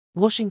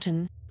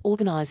Washington.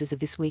 Organizers of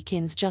this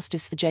weekend's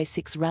Justice for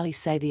J6 rally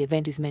say the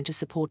event is meant to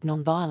support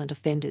nonviolent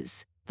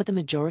offenders, but the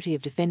majority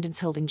of defendants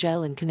held in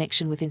jail in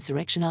connection with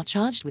insurrection are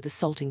charged with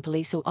assaulting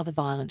police or other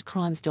violent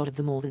crimes. Of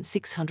the more than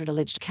 600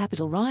 alleged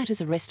Capitol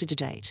rioters arrested to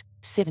date,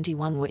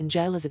 71 were in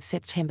jail as of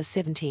September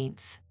 17.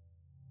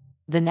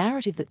 The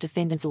narrative that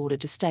defendants ordered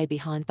to stay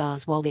behind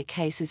bars while their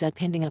cases are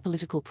pending are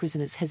political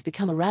prisoners has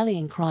become a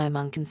rallying cry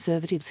among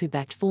conservatives who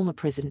backed former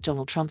President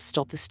Donald Trump's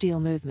Stop the Steal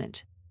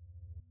movement.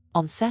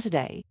 On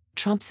Saturday,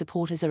 Trump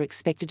supporters are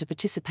expected to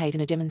participate in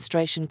a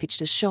demonstration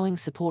pitched as showing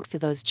support for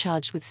those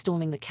charged with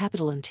storming the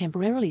Capitol and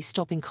temporarily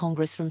stopping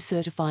Congress from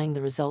certifying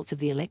the results of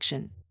the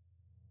election.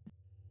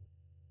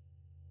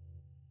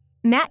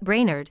 Matt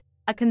Braynard,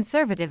 a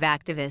conservative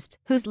activist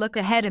whose Look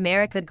Ahead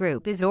America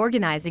group is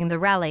organizing the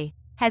rally,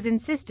 has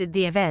insisted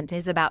the event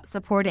is about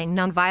supporting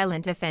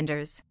nonviolent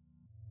offenders.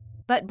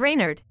 But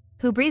Braynard,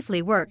 who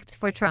briefly worked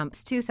for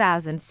Trump's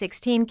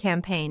 2016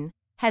 campaign,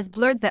 has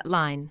blurred that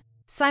line,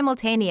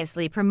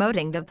 simultaneously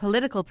promoting the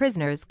political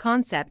prisoners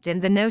concept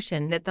and the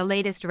notion that the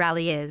latest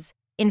rally is,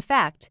 in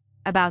fact,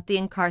 about the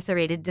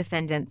incarcerated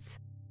defendants.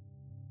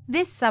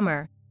 This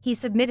summer, he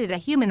submitted a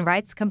human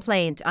rights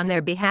complaint on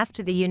their behalf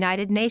to the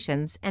United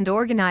Nations and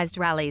organized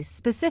rallies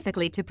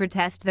specifically to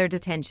protest their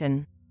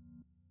detention.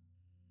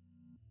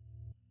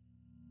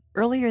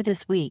 Earlier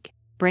this week,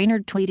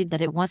 Braynard tweeted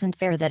that it wasn't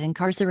fair that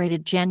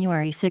incarcerated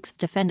January 6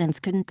 defendants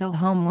couldn't go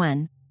home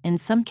when, in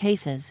some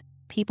cases,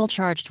 people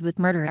charged with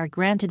murder are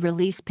granted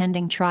release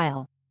pending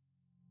trial.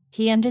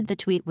 He ended the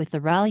tweet with the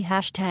rally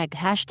hashtag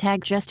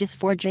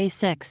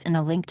 #JusticeForJ6 and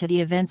a link to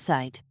the event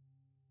site.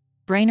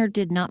 Braynard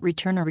did not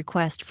return a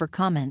request for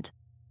comment.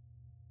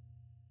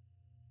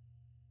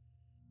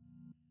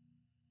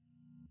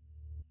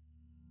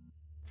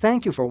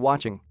 Thank you for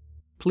watching.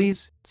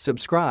 Please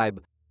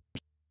subscribe